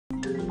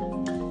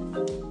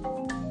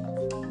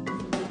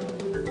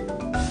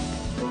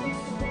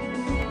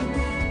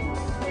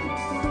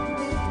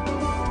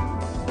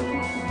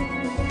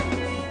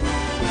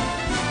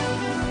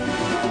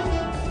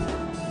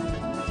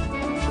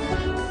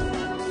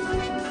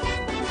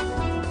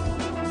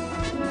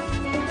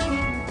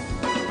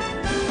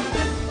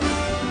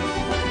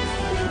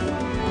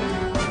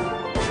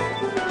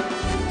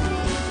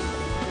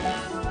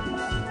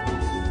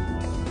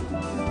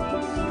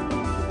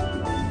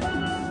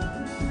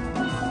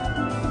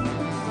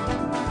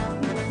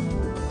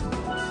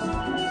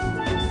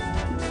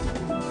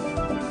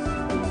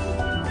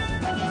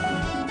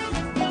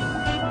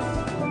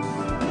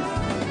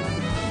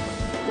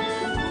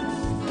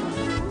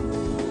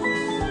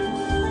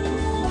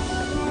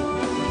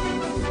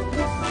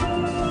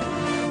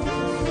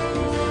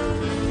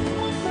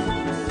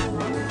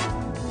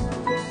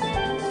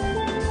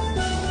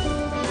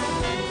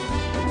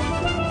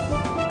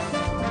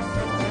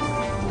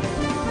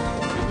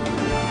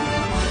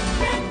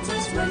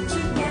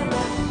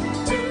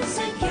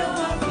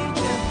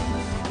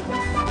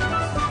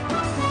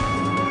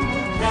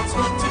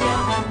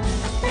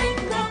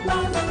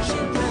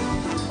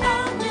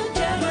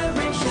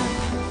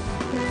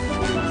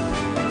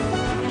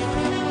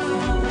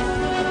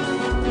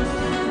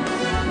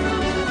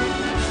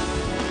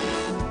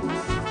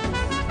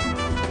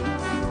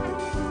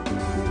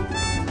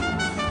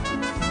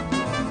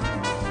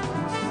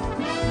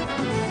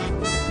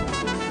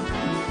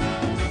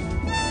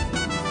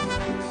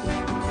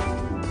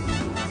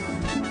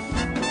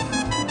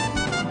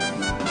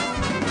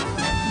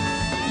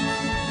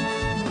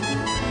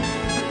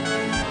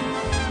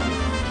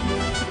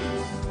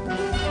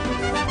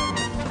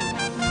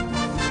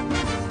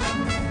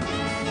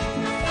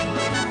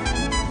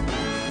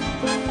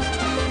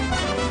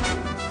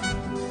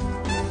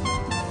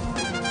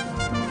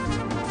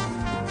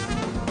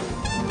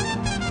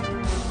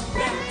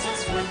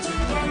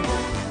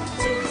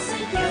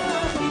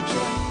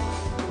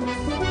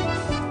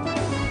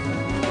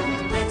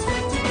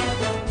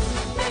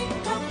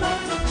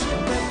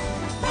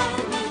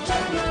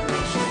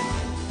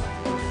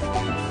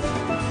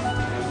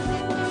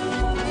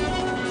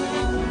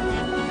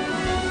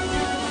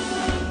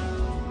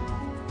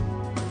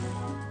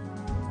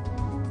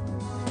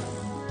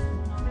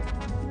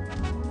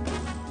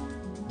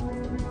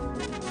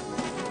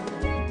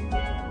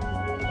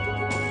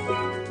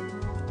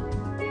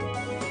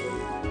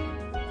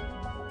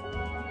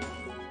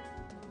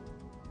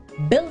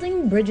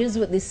Building bridges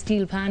with the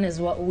Steelpan is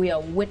what we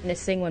are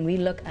witnessing when we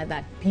look at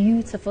that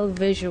beautiful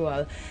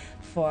visual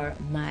for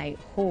My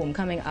Home,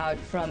 coming out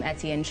from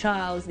Etienne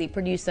Charles, the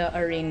producer,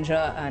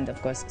 arranger, and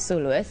of course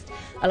soloist,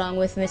 along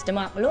with Mr.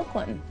 Mark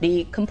Loquan,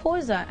 the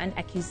composer and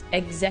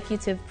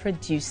executive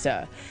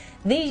producer.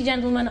 These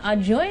gentlemen are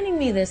joining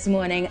me this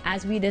morning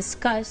as we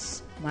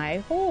discuss My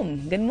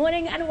Home. Good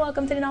morning and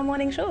welcome to the Now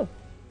Morning Show.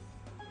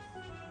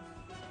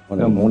 Good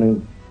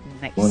morning.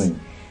 Nice. Morning.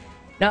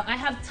 Now, I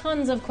have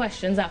tons of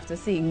questions after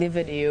seeing the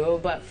video,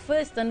 but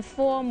first and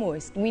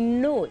foremost, we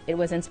know it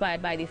was inspired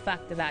by the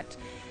fact that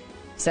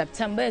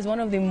September is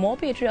one of the more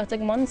patriotic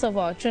months of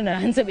our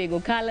Trinidad and Tobago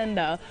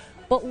calendar.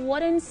 But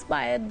what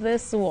inspired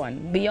this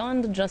one,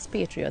 beyond just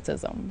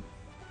patriotism?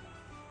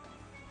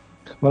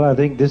 Well, I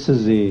think this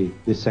is the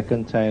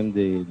second time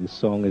the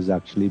song is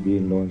actually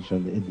being launched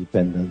on the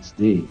Independence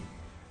Day.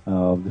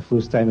 The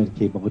first time it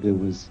came out, it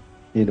was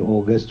in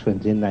August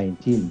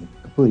 2019,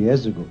 a couple of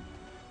years ago.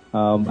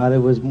 And it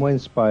was more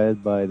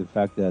inspired by the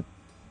fact that,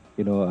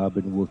 you know, I've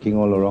been working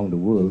all around the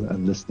world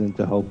and listening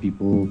to how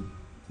people,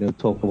 you know,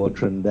 talk about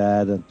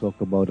Trinidad and talk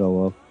about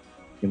our,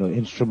 you know,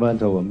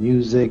 instrument, our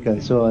music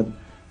and so on.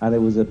 And it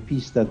was a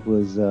piece that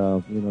was,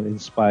 you know,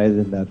 inspired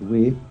in that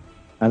way.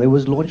 And it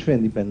was launched for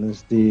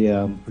Independence Day,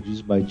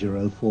 produced by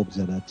Gerald Forbes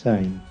at that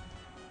time,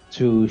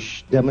 to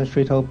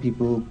demonstrate how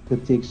people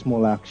could take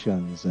small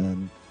actions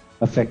and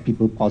affect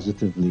people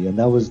positively. And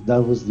that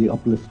was the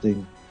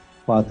uplifting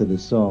part of the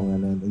song.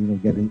 And then, you know,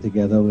 getting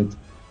together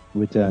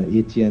with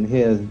Etienne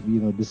here, you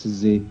know, this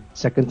is the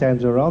second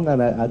time around,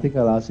 and I think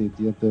I'll ask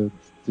Etienne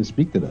to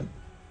speak to that.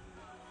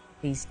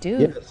 Please do.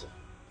 Yes.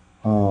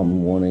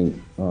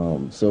 Morning.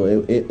 So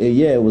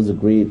it was a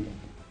great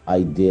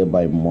idea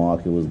by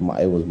Mark. It was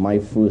my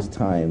first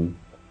time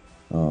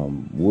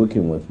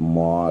working with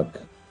Mark,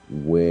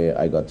 where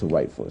I got to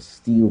write for a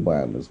steel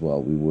band as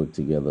well. We worked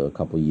together a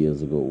couple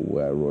years ago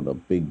where I wrote a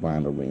big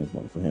band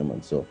arrangement for him,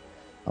 and so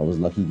I was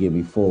lucky he gave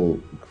me full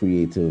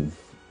creative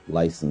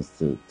license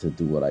to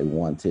do what I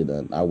wanted.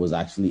 And I was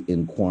actually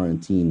in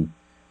quarantine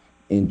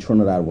in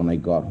Trinidad when I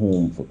got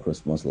home for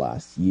Christmas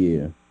last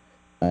year.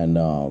 And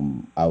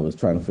I was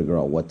trying to figure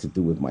out what to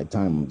do with my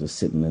time. I'm just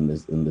sitting in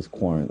this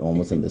quarantine,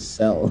 almost in this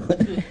cell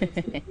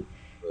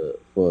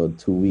for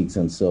 2 weeks.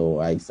 And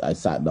so I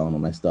sat down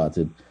and I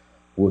started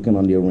working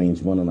on the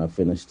arrangement, and I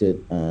finished it.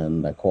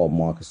 And I called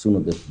Mark as soon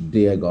as the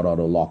day I got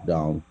out of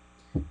lockdown,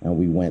 and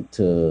we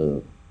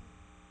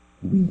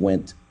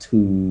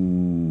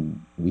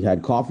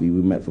had coffee.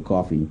 We met for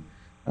coffee.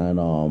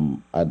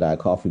 And at that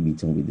coffee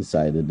meeting, we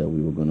decided that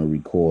we were going to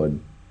record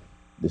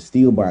the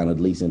steel band,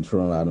 at least in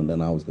Trinidad, and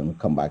then I was going to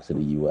come back to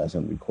the U.S.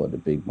 and record the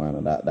big band.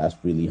 And that's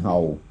really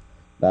how,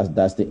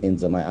 that's the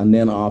ins and outs. And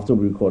then after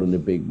recording the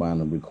big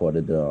band, I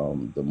recorded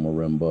the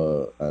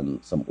marimba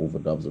and some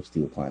overdubs of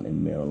Steelpan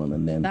in Maryland.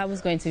 And then that was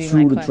going to be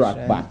threw my the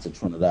track back to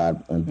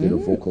Trinidad and did a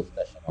vocal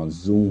session on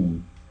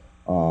Zoom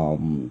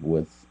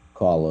with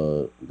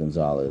Carla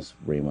Gonzalez,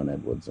 Raymond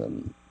Edwards,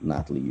 and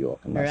Natalie York.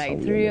 And that's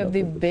right, three of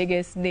the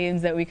biggest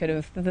names that we could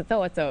have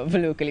thought of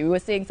locally. We were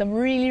seeing some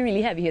really,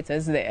 really heavy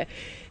hitters there.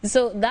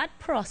 So that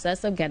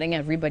process of getting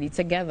everybody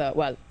together,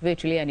 well,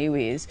 virtually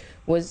anyways,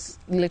 was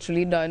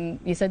literally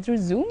done, you said, through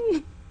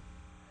Zoom?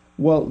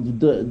 Well,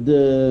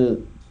 the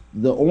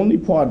only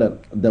part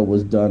that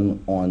was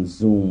done on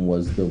Zoom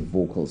was the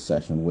vocal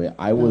session, where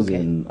I was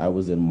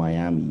in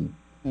Miami.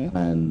 Mm-hmm.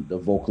 And the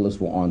vocalists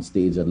were on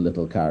stage at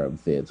Little Carib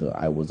Theater.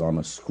 I was on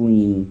a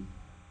screen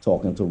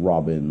talking to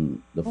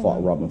Robin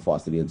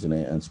Foster, the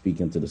engineer, and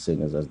speaking to the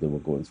singers as they were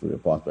going through their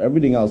parts. But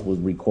everything else was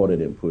recorded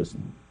in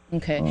person.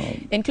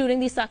 Okay, including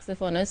the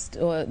saxophonist,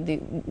 or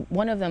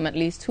one of them at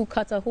least, who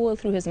cut a hole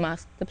through his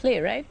mask to play,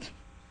 right?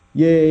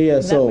 Yeah.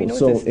 So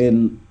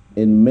in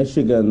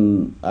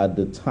Michigan at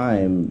the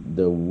time,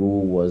 the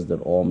rule was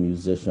that all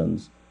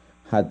musicians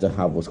had to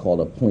have what's called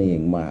a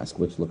playing mask,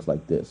 which looks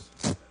like this,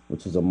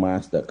 which is a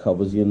mask that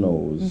covers your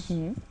nose,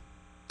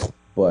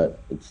 but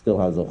it still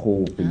has a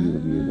hole for you to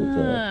be able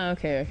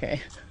to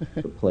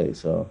to play.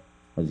 So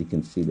as you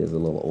can see, there's a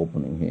little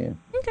opening here,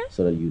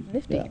 so that you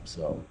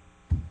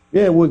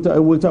it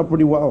worked out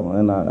pretty well,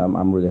 and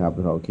I'm really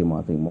happy how it came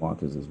out. I think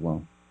Mark is as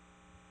well.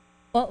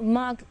 Well,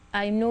 Mark,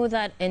 I know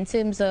that in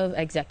terms of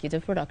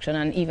executive production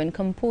and even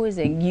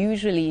composing,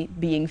 usually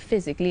being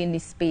physically in the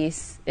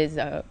space is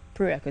a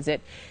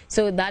prerequisite.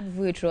 So that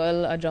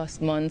virtual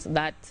adjustment,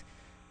 that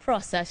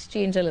process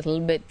changed a little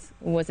bit.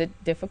 Was it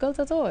difficult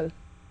at all?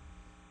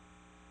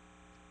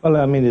 Well,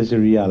 I mean, it's a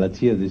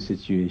reality of the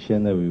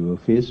situation that we were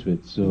faced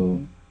with.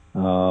 So,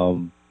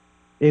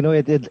 you know,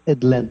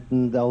 it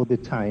lengthened out the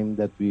time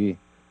that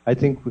I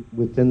think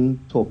within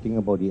talking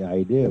about the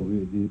idea,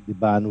 the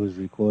band was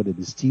recorded,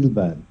 the steel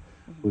band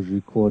was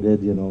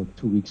recorded, you know,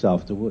 2 weeks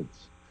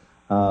afterwards.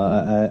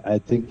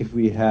 I think if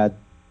we had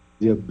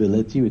the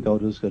ability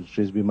without those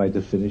constraints, we might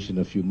have finished in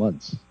a few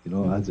months, you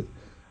know,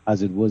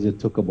 as it was, it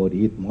took about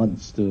 8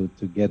 months to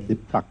get the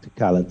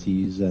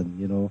practicalities and,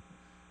 you know,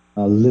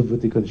 live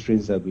with the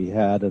constraints that we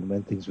had and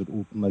when things would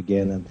open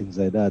again and things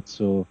like that.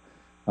 So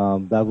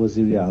that was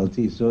the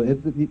reality. So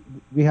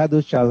we had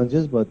those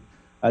challenges, but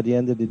at the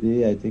end of the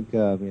day, I think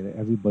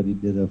everybody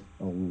did a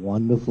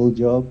wonderful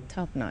job.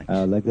 Top notch.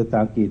 I'd like to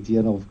thank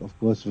Etienne, of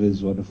course, for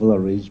his wonderful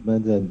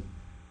arrangement, and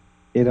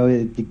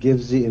it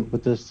gives the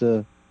impetus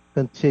to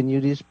continue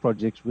these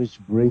projects, which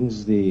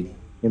brings our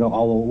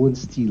own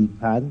steel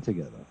pan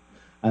together,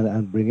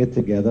 and bring it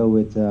together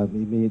with.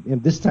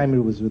 And this time it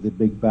was with a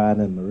big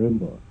band and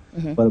marimba,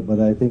 but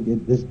I think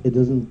it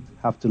doesn't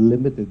have to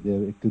limit it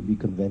there. It could be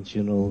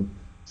conventional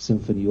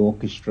symphony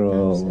orchestra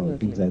or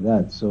things like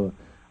that. So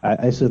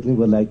I certainly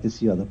would like to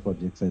see other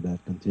projects like that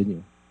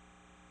continue.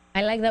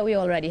 I like that we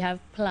already have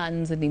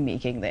plans in the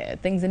making there,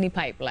 things in the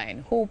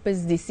pipeline. Hope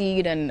is the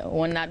seed, and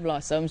when that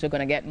blossoms, we're going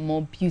to get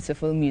more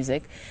beautiful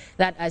music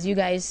that, as you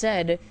guys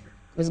said,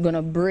 was going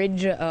to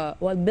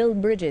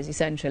build bridges,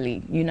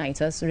 essentially,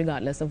 unite us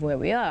regardless of where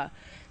we are.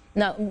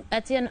 Now,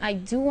 Etienne, I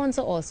do want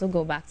to also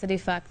go back to the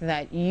fact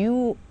that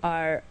you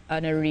are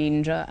an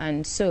arranger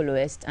and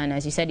soloist, and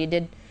as you said, you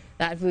did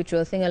that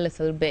virtual thing a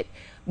little bit,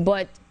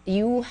 but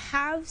you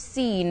have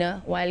seen,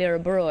 while you're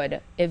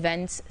abroad,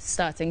 events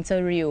starting to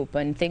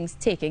reopen, things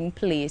taking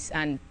place,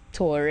 and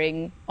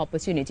touring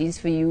opportunities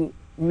for you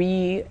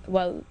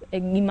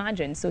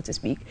imagine, so to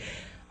speak.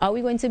 Are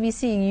we going to be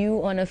seeing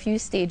you on a few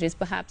stages,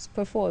 perhaps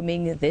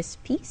performing this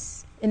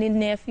piece in the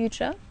near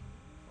future?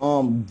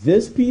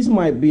 This piece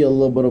might be a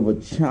little bit of a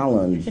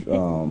challenge.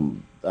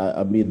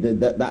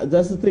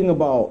 That's the thing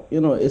about,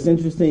 it's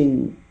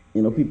interesting,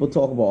 people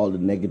talk about all the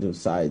negative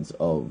sides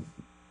of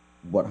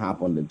what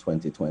happened in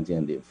 2020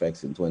 and the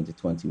effects in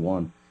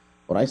 2021,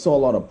 but I saw a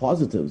lot of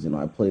positives.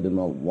 I played in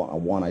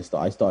one. I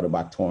started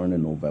back touring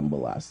in November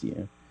last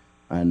year,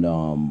 and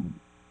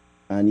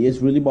it's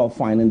really about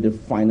finding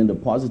the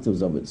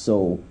positives of it.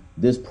 So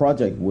this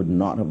project would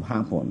not have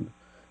happened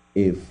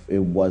if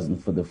it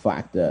wasn't for the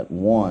fact that,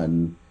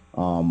 one,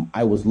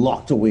 I was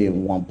locked away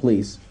in one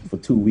place for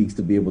 2 weeks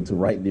to be able to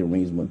write the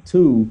arrangement.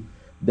 Two,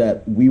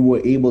 that we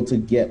were able to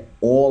get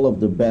all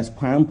of the best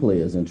pan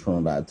players in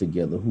Trinidad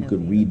together who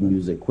could read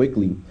music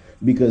quickly,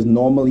 because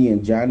normally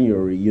in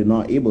January you're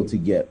not able to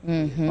get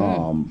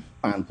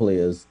pan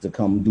players to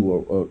come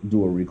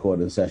do a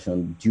recording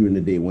session during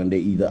the day when they're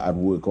either at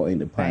work or in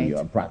the pan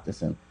yard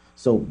practicing.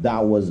 So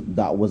that was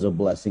a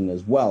blessing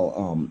as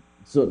well.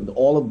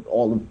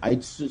 So I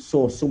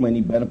saw so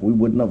many benefits. We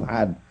wouldn't have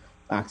had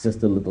access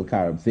to Little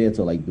Carib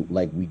Theatre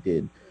like we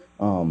did.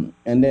 And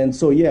then,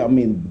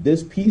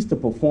 this piece, to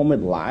perform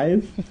it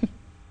live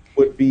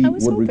would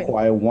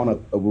require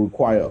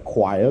a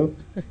choir,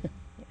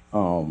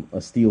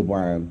 a steel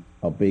band,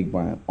 a big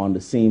band on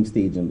the same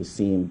stage in the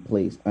same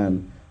place.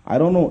 And I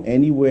don't know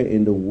anywhere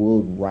in the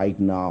world right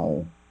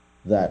now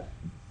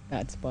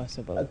that's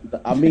possible.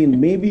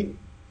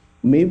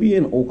 Maybe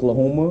in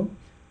Oklahoma.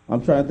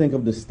 I'm trying to think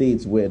of the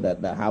states where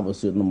that have a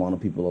certain amount of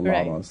people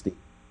allowed on stage.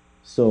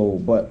 So,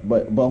 but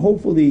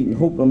hopefully,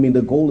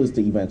 the goal is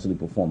to eventually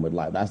perform it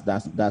live.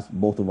 That's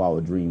both of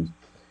our dreams.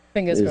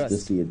 Fingers crossed. To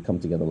see it come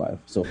together live.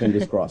 So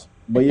fingers crossed.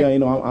 But yeah,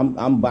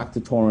 I'm back to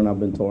touring. I've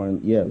been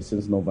touring,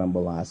 since November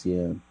last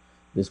year.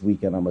 This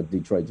weekend I'm at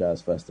Detroit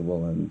Jazz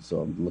Festival, and so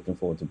I'm looking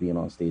forward to being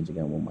on stage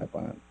again with my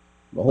band.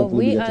 But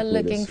hopefully we are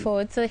looking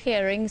forward to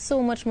hearing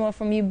so much more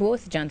from you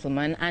both,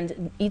 gentlemen,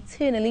 and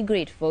eternally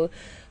grateful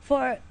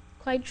for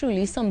quite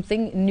truly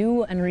something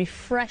new and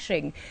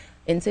refreshing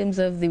in terms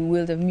of the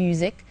world of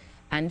music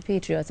and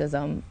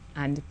patriotism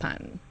and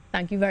pan.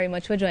 Thank you very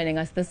much for joining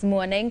us this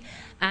morning.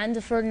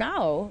 And for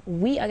now,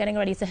 we are getting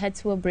ready to head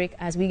to a break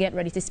as we get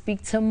ready to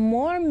speak to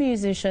more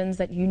musicians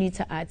that you need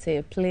to add to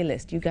your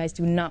playlist. You guys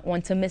do not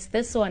want to miss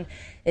this one.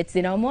 It's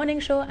in our morning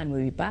show, and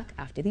we'll be back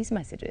after these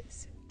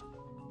messages.